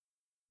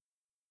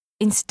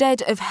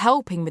instead of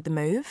helping with the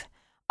move,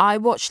 I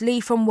watched Lee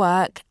from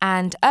work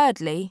and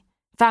Erdley,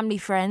 family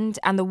friend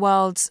and the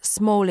world's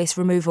smallest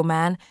removal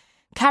man,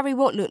 carry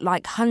what looked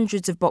like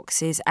hundreds of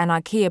boxes and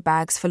IKEA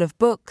bags full of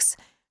books,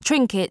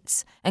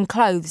 trinkets and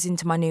clothes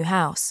into my new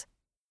house.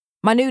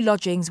 My new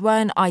lodgings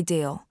weren't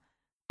ideal.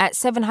 At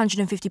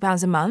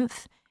 £750 a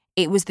month,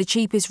 it was the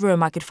cheapest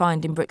room I could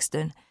find in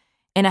Brixton,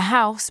 in a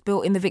house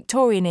built in the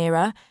Victorian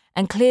era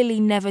and clearly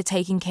never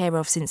taken care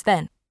of since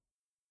then.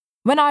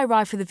 When I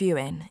arrived for the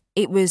viewing,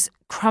 it was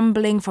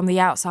crumbling from the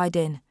outside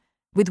in,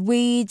 with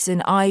weeds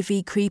and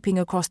ivy creeping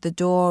across the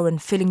door and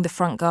filling the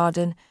front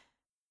garden.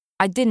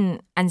 I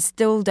didn't and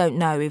still don't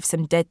know if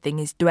some dead thing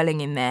is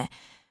dwelling in there,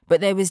 but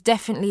there was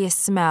definitely a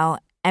smell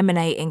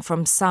emanating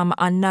from some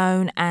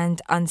unknown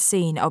and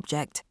unseen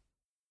object.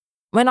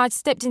 When I'd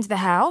stepped into the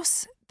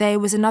house, there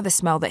was another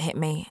smell that hit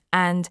me,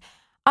 and,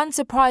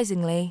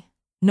 unsurprisingly,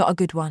 not a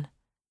good one.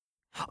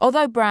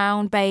 Although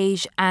brown,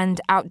 beige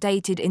and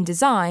outdated in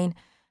design,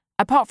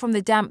 apart from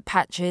the damp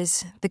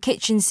patches, the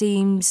kitchen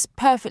seems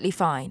perfectly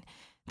fine,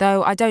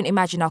 though I don't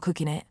imagine I'll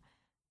cook in it.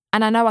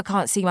 And I know I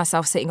can't see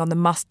myself sitting on the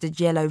mustard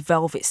yellow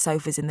velvet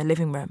sofas in the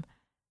living room.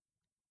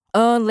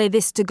 "Only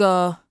this to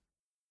go,"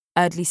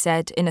 Erdley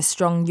said in a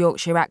strong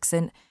Yorkshire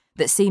accent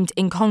that seemed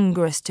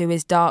incongruous to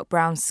his dark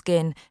brown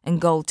skin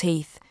and gold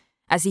teeth,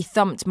 as he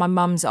thumped my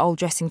mum's old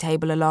dressing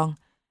table along.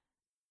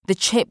 The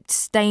chipped,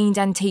 stained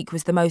antique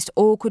was the most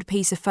awkward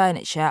piece of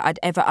furniture I'd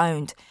ever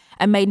owned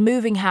and made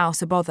moving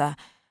house a bother,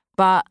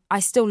 but I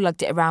still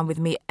lugged it around with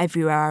me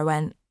everywhere I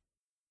went.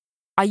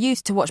 I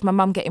used to watch my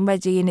mum getting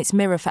ready in its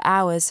mirror for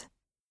hours.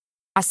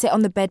 I sit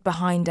on the bed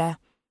behind her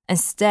and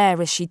stare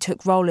as she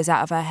took rollers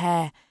out of her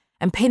hair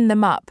and pinned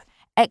them up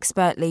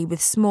expertly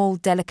with small,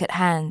 delicate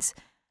hands,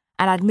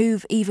 and I'd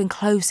move even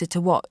closer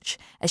to watch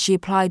as she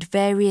applied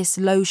various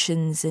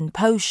lotions and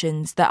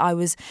potions that I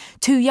was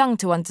too young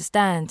to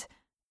understand,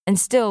 and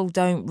still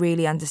don't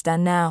really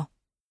understand now.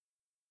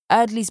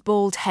 Erdley's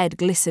bald head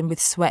glistened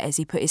with sweat as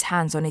he put his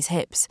hands on his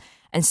hips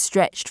and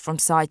stretched from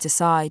side to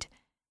side.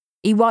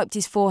 He wiped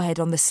his forehead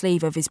on the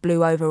sleeve of his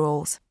blue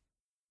overalls.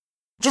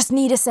 "Just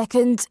need a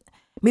second.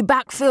 Me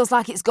back feels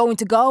like it's going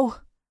to go."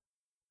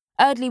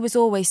 Erdley was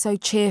always so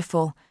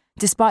cheerful,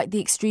 despite the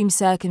extreme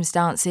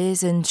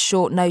circumstances and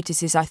short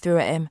notices I threw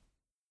at him.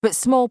 But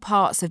small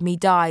parts of me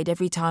died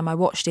every time I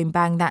watched him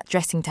bang that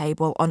dressing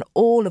table on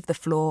all of the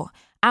floor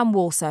and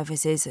wall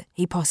surfaces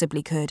he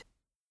possibly could.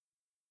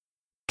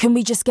 "Can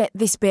we just get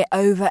this bit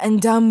over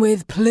and done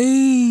with,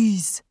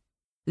 please?"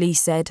 Lee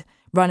said,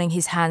 running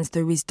his hands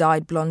through his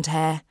dyed blonde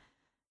hair.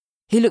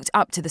 He looked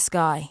up to the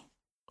sky,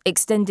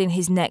 extending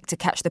his neck to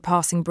catch the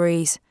passing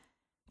breeze.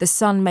 The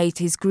sun made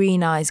his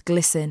green eyes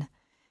glisten.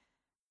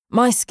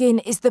 "My skin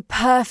is the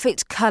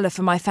perfect colour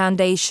for my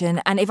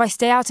foundation, and if I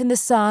stay out in the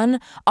sun,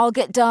 I'll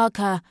get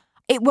darker.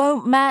 It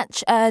won't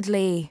match,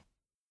 Erdley."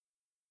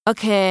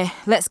 "OK,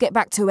 let's get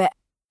back to it,"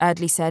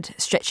 Erdley said,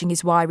 stretching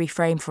his wiry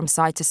frame from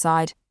side to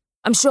side.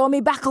 "I'm sure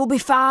me back'll be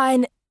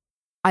fine."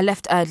 I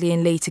left Erdley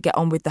and Lee to get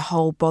on with the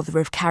whole bother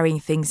of carrying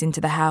things into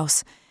the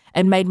house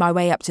and made my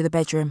way up to the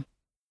bedroom.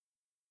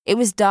 It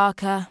was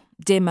darker,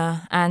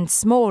 dimmer and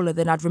smaller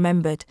than I'd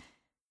remembered.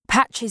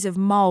 Patches of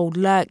mould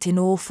lurked in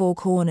all four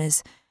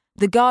corners.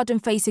 The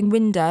garden-facing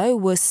window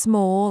was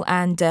small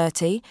and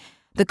dirty,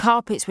 the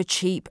carpets were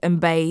cheap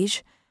and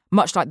beige,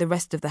 much like the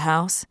rest of the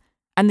house,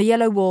 and the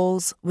yellow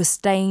walls were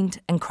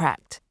stained and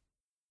cracked.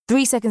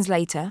 3 seconds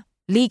later,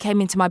 Lee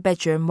came into my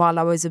bedroom while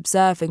I was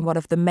observing one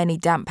of the many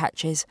damp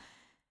patches.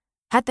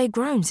 Had they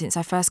grown since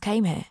I first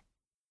came here?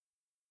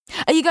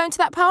 "Are you going to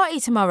that party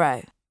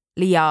tomorrow?"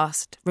 Lee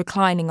asked,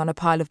 reclining on a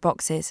pile of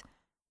boxes.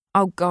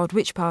 Oh God,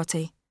 which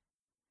party?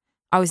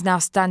 I was now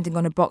standing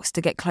on a box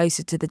to get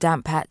closer to the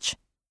damp patch.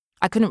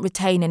 I couldn't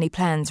retain any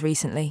plans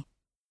recently.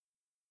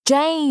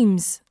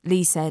 "James,"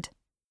 Lee said.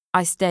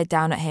 I stared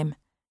down at him.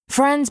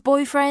 "Fran's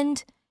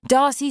boyfriend?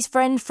 Darcy's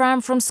friend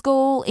Fran from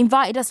school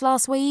invited us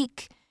last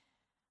week."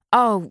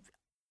 Oh,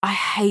 I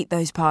hate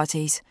those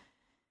parties.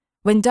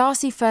 When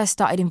Darcy first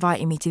started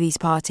inviting me to these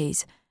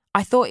parties,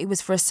 I thought it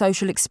was for a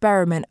social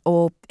experiment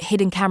or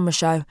hidden camera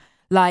show,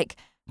 like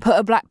put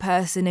a black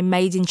person in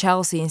Made in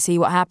Chelsea and see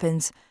what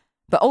happens.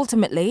 But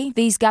ultimately,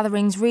 these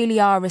gatherings really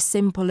are as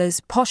simple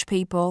as posh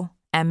people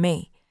and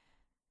me.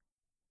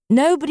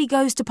 "Nobody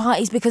goes to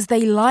parties because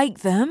they like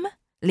them,"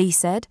 Lee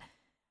said.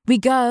 "We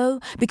go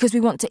because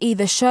we want to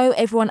either show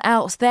everyone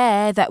else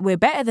there that we're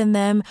better than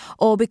them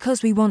or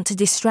because we want to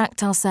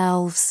distract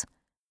ourselves."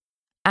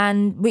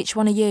 "And which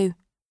one are you?"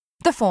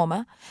 "The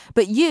former.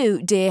 But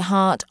you, dear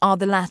heart, are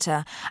the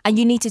latter, and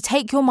you need to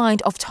take your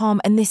mind off Tom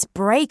and this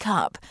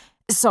break-up.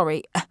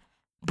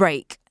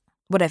 Break,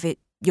 whatever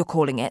you're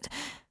calling it."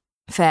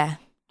 "Fair,"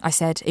 I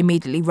said,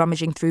 immediately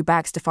rummaging through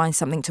bags to find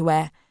something to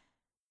wear.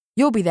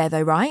 "You'll be there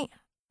though, right?"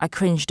 I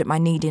cringed at my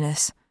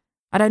neediness.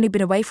 I'd only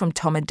been away from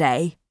Tom a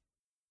day.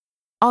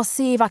 "I'll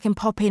see if I can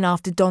pop in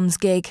after Don's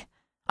gig.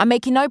 I'm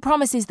making no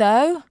promises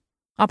though.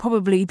 I'll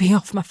probably be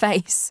off my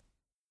face,"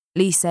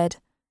 Lee said,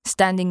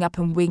 standing up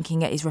and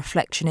winking at his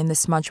reflection in the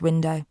smudge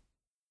window.